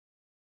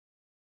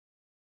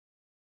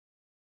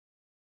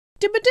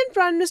Tibetan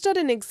Prime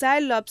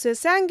Minister-in-exile Lobsang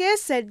Sangay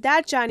said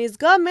that Chinese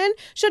government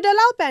should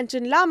allow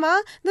Panchen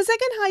Lama, the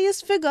second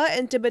highest figure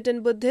in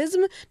Tibetan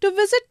Buddhism, to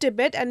visit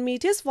Tibet and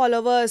meet his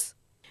followers.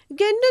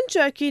 Gendun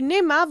Choekyi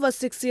Nyima was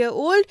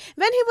 6-year-old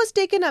when he was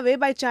taken away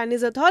by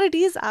Chinese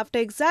authorities after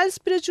exiled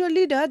spiritual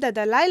leader the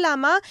Dalai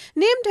Lama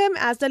named him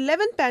as the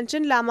 11th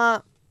Panchen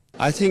Lama.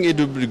 I think it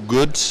would be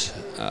good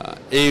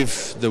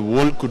if the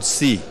world could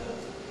see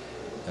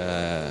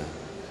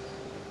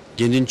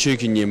Gendun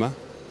Choekyi Nyima,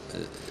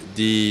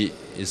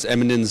 His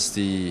Eminence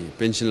the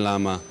Panchen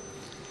Lama,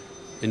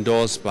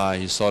 endorsed by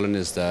His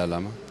Holiness Dalai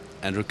Lama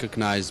and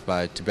recognized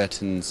by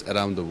Tibetans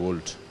around the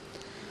world.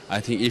 I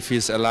think if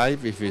he's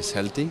alive, if he's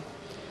healthy,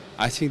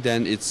 I think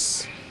then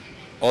it's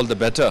all the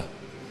better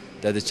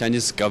that the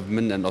Chinese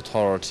government and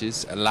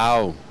authorities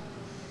allow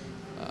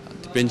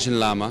the Panchen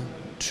Lama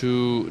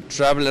to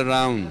travel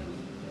around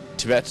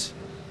Tibet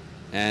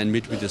and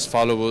meet with his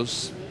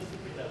followers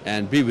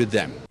and be with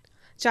them.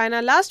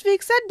 China last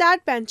week said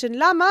that Panchen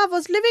Lama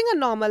was living a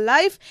normal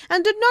life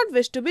and did not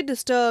wish to be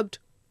disturbed.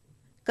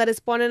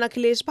 Correspondent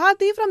Akhilesh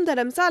Bharti from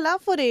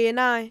Dharamsala for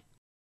ANI.